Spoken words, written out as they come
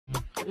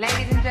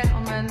Ladies and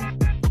gentlemen,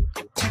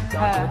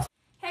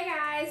 Hey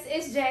guys,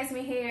 it's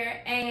Jasmine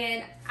here,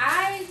 and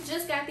I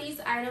just got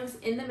these items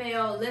in the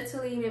mail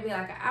literally maybe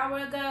like an hour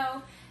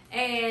ago,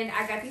 and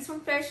I got these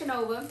from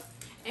fashionnova,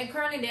 and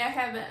currently they're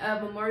having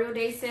a Memorial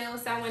Day sale,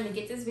 so I wanted to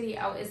get this video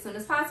out as soon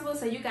as possible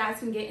so you guys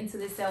can get into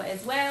this sale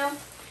as well.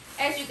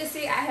 As you can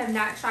see, I have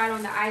not tried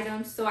on the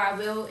items, so I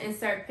will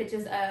insert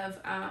pictures of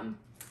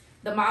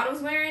the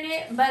models wearing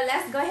it, but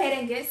let's go ahead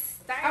and get started.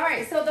 All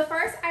right, so the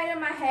first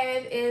item I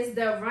have is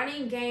the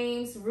Running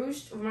Games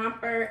Ruched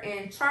Romper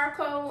in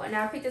Charcoal, and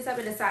I picked this up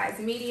in a size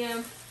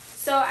medium.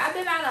 So I've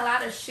been buying a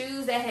lot of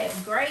shoes that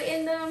have gray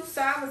in them,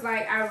 so I was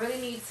like, I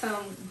really need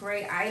some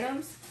gray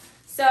items.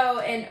 So,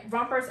 and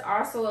rompers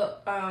also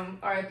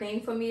are a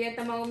thing for me at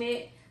the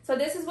moment. So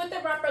this is what the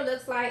romper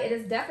looks like. It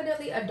is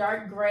definitely a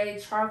dark gray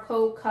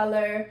charcoal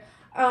color.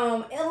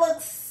 It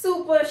looks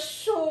super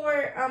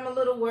short. I'm a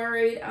little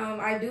worried.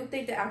 I do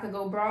think that I could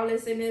go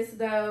braless in this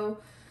though,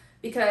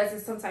 because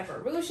it's some type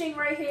of ruching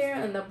right here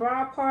in the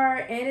bra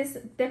part, and it's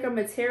thicker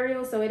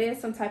material, so it is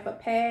some type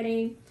of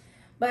padding.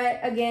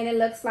 But again, it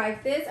looks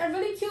like this. A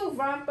really cute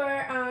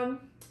romper.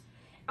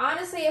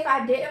 Honestly, if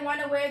I didn't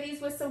want to wear these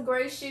with some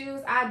gray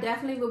shoes, I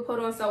definitely would put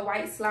on some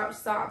white slouch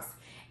socks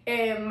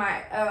and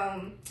my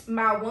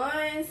my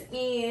ones,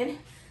 and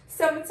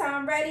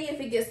summertime ready. If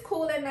it gets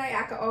cool at night,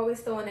 I could always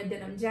throw in a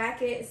denim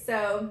jacket.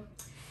 So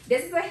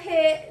this is a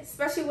hit,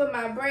 especially with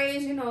my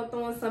braids, you know,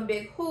 throwing some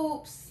big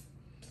hoops.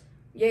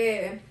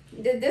 Yeah,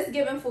 this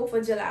giving 4th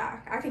of July.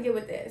 I can get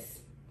with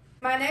this.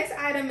 My next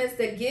item is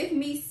the Give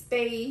Me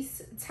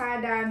Space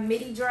tie-dye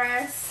midi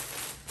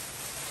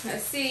dress.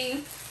 Let's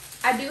see.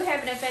 I do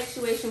have an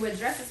infatuation with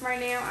dresses right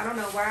now. I don't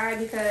know why,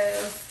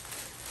 because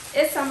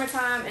it's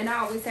summertime and I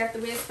always have to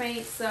wear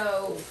Spanx.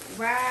 So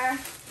why?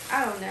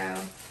 I don't know.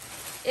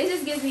 It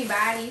just gives me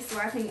body, so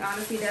I think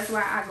honestly that's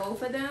why I go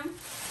for them.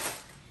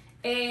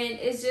 And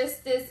it's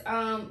just this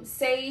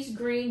sage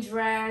green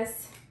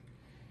dress.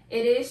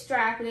 It is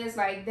strapless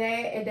like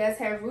that. It does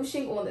have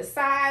ruching on the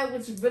side,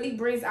 which really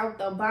brings out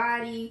the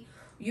body.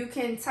 You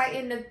can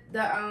tighten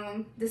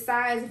the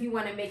size if you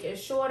want to make it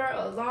shorter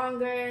or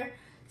longer.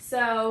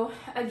 So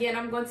again,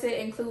 I'm going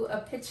to include a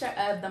picture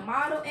of the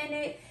model in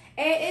it,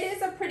 and it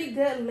is a pretty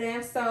good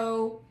length.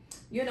 So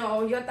you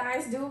know, your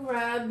thighs do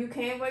rub. You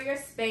can wear your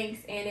Spanx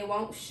and it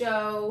won't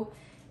show.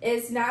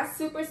 It's not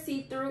super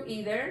see-through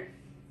either.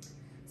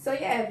 So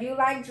yeah, if you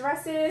like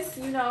dresses,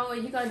 you know,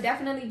 you can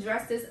definitely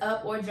dress this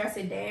up or dress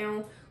it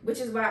down, which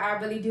is why I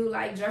really do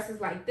like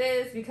dresses like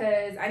this,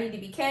 because I need to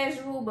be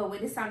casual, but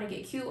when it's time to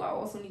get cute, I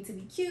also need to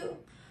be cute.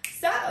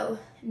 So,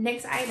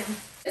 next item.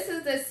 This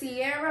is the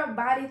Sierra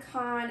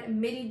Bodycon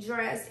midi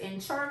dress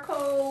in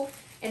charcoal,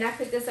 and I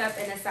picked this up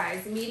in a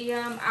size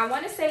medium. I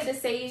want to say the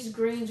sage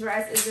green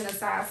dress is in a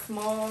size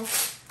small.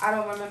 I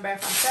don't remember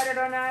if I said it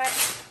or not.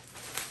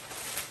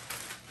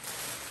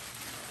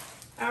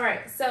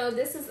 Alright, so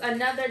this is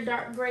another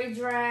dark gray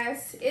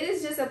dress. It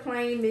is just a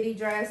plain midi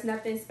dress,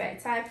 nothing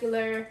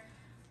spectacular.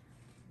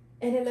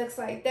 And it looks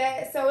like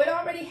that. So it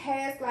already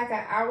has like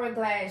an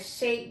hourglass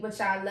shape, which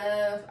I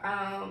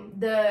love.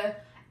 The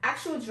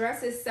actual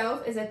dress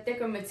itself is a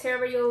thicker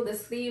material. The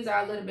sleeves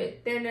are a little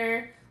bit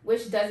thinner,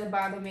 which doesn't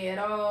bother me at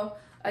all.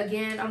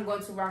 Again, I'm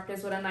going to rock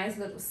this with a nice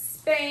little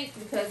Spanx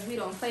because we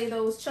don't play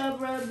those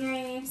chub rub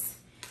games.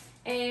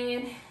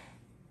 And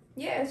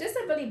yeah, it's just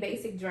a really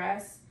basic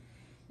dress.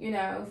 You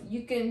know,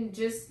 you can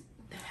just,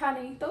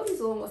 honey, throw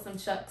these on with some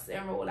Chucks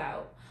and roll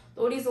out.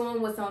 Throw these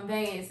on with some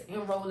Vans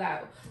and roll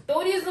out.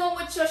 Throw these on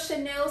with your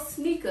Chanel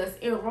sneakers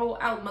and roll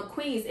out.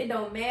 McQueen's, it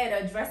don't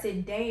matter. Dress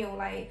it down.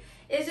 Like,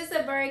 it's just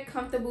a very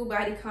comfortable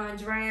bodycon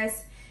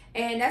dress.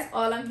 And that's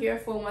all I'm here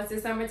for once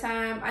it's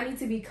summertime. I need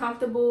to be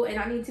comfortable, and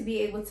I need to be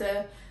able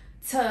to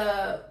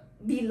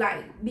be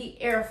light, be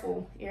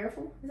airful.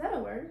 Airful? Is that a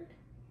word?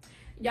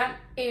 Y'all,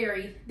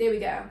 airy. There we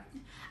go.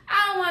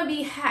 I don't want to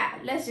be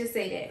hot. Let's just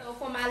say that. So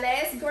for my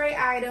last gray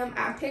item,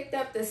 I picked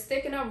up the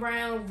Sticking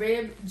Around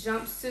Rib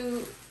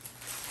Jumpsuit.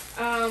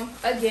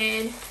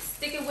 Again,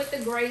 sticking with the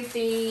gray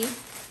theme.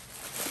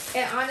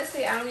 And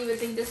honestly, I don't even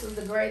think this was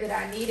the gray that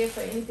I needed for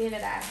anything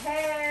that I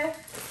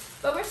have.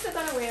 But we're still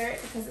going to wear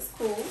it because it's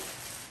cool.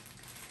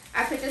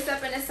 I picked this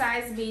up in a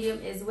size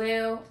medium as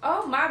well.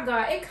 Oh my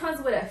God, it comes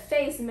with a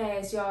face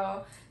mask,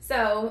 y'all.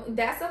 So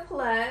that's a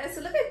plus.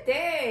 Look at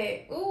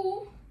that.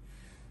 Ooh.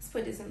 Let's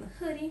put this in the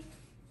hoodie.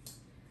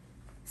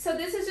 So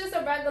this is just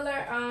a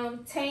regular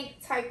tank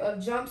type of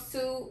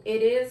jumpsuit.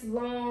 It is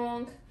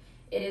long.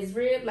 It is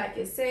ribbed, like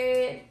it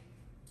said.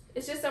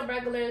 It's just a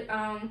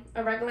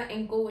regular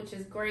ankle, which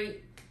is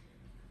great.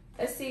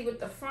 Let's see what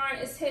the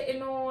front is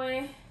hitting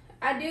on.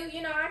 I do,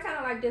 you know, I kind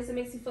of like this. It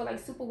makes me feel like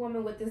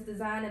Superwoman with this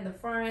design in the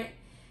front.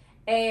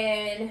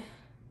 And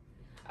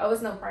oh,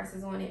 there's no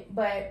prices on it,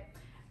 but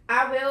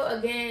I will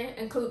again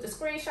include the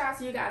screenshots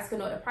so you guys can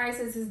know the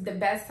prices. This is the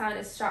best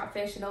time to shop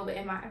fashionnova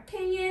in my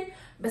opinion,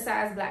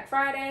 besides Black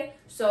Friday.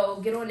 So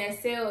get on that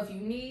sale if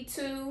you need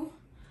to.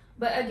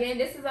 But again,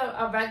 this is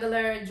a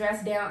regular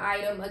dress down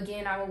item.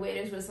 Again, I will wear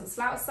this with some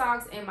slouch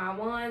socks and my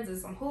ones and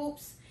some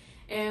hoops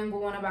and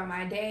go on about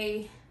my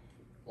day.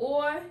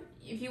 or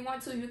if you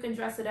want to, you can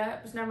dress it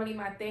up. It's not really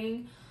my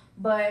thing,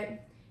 but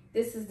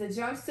this is the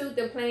jumpsuit.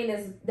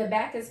 The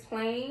back is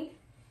plain.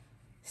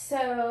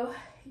 So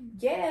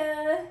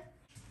yeah.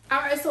 All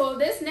right, so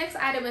this next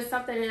item is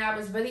something that I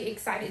was really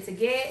excited to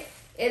get.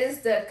 It is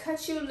the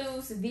Cut You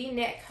Loose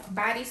V-neck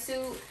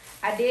bodysuit.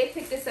 I did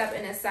pick this up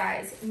in a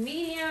size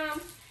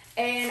medium,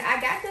 and I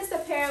got this to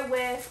pair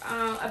with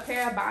a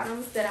pair of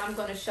bottoms that I'm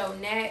gonna show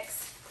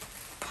next.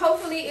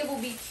 Hopefully it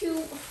will be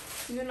cute.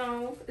 You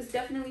know, it's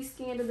definitely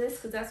scandalous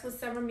because that's what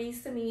summer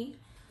means to me.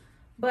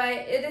 But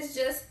it is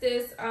just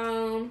this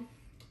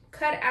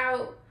cut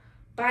out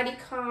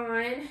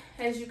bodycon,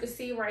 as you can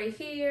see right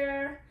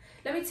here.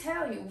 Let me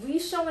tell you, we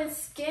showing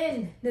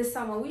skin this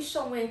summer. We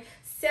showing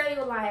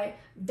cellulite,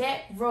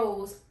 back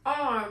rolls,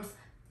 arms,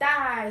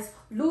 thighs,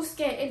 loose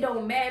skin. It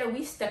don't matter.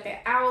 We stepping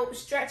out.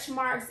 Stretch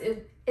marks.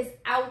 It's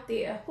out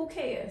there. Who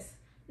cares?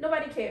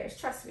 Nobody cares.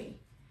 Trust me.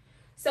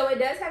 So it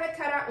does have a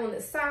cutout on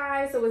the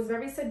side, so it's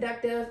very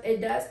seductive. It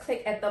does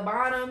click at the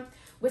bottom,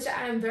 which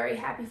I am very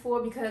happy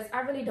for because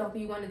I really don't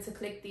be wanting to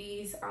click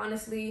these.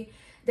 Honestly,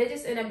 they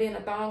just end up being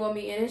a thong on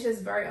me, and it's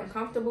just very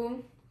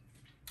uncomfortable.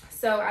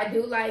 So I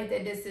do like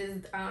that this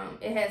is,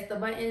 it has the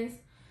buttons.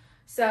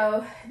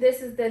 So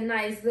this is the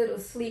nice little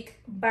sleek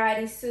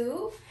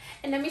bodysuit.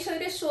 And let me show you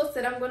the shorts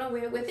that I'm gonna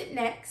wear with it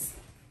next.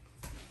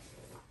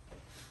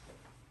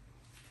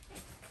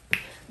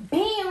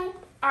 Bam!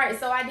 All right,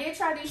 so I did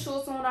try these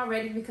shorts on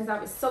already because I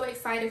was so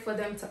excited for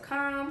them to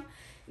come.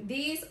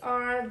 These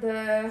are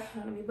the,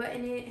 let me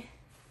button it.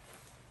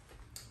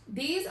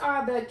 These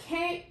are the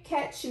Can't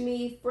Catch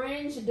Me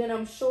fringe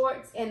denim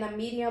shorts in the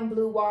medium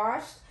blue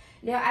washed.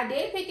 Now, I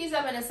did pick these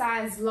up in a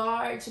size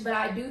large, but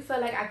I do feel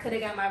like I could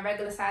have got my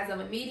regular size of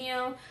a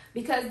medium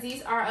because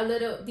these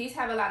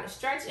have a lot of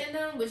stretch in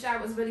them, which I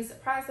was really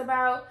surprised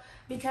about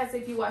because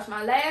if you watch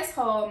my last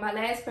haul, my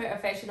last pair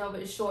of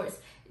fashionnova shorts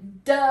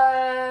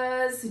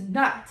did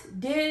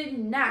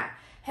not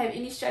have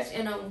any stretch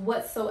in them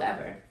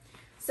whatsoever.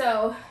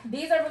 So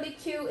these are really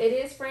cute. It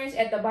is fringe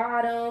at the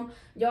bottom.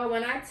 Y'all,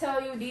 when I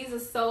tell you, these are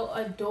so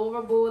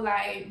adorable.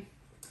 Like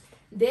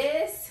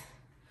this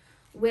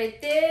with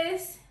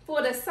this.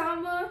 For the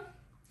summer,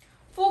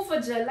 4th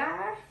of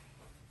July,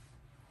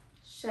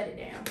 shut it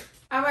down.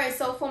 All right,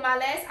 so for my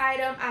last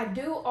item, I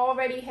do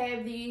already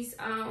have these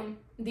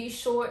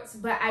shorts,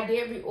 but I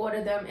did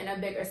reorder them in a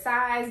bigger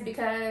size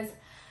because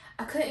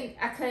I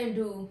couldn't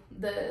do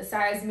the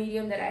size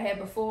medium that I had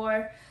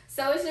before.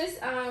 So it's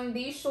just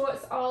these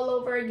shorts all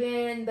over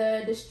again,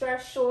 the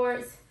distressed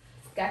shorts,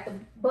 got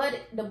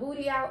the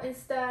booty out and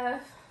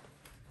stuff.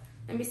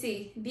 Let me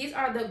see. These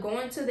are the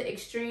Going to the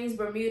Extremes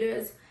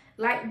Bermudas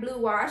light blue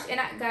wash, and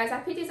guys, I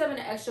picked these up in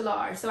an extra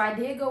large, so I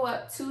did go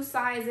up 2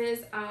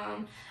 sizes.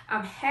 I'm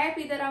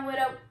happy that I went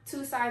up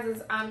 2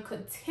 sizes. I'm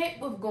content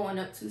with going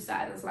up 2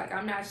 sizes. Like,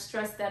 I'm not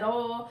stressed at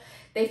all.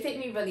 They fit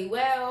me really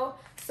well,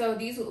 so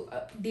these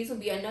will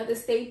be another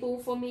staple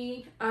for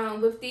me.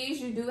 With these,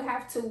 you do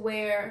have to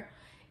wear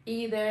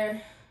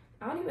either,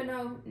 I don't even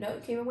know, no, you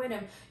can't even wear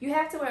them. You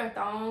have to wear a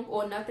thong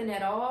or nothing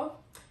at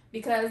all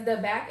because the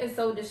back is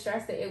so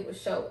distressed that it will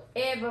show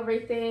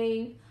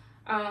everything.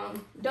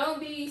 Don't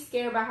be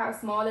scared about how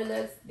small it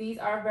looks. These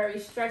are very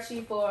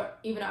stretchy for,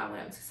 even though I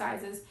went up 2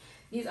 sizes,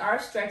 these are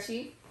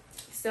stretchy.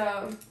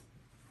 So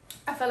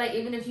I feel like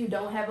even if you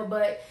don't have a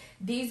butt,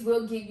 these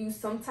will give you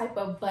some type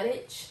of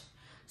buttage.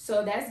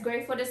 So that's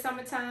great for the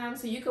summertime.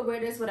 So you could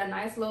wear this with a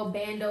nice little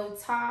bandeau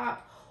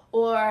top,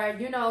 or,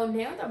 you know,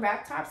 now the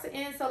wrap tops are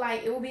in. So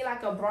like, it will be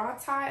like a bra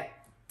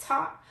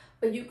top,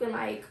 but you can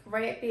like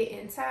wrap it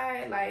and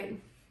tie it. Like,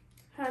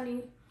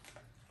 honey,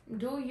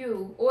 do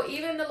you. Or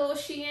even the little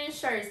Shein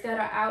shirts that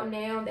are out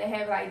now that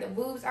have like the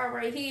boobs out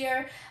right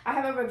here. I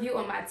have a review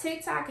on my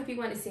TikTok if you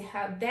want to see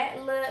how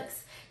that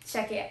looks.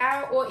 Check it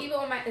out. Or even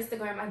on my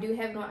Instagram, I do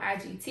have it on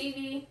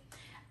IGTV.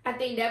 I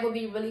think that would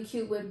be really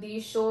cute with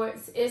these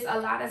shorts. It's a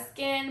lot of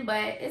skin,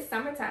 but it's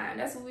summertime.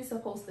 That's what we're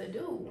supposed to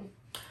do.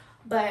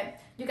 But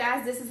you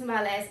guys, this is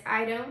my last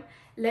item.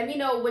 Let me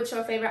know what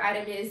your favorite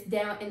item is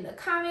down in the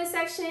comment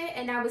section,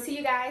 and I will see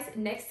you guys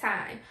next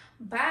time.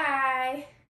 Bye.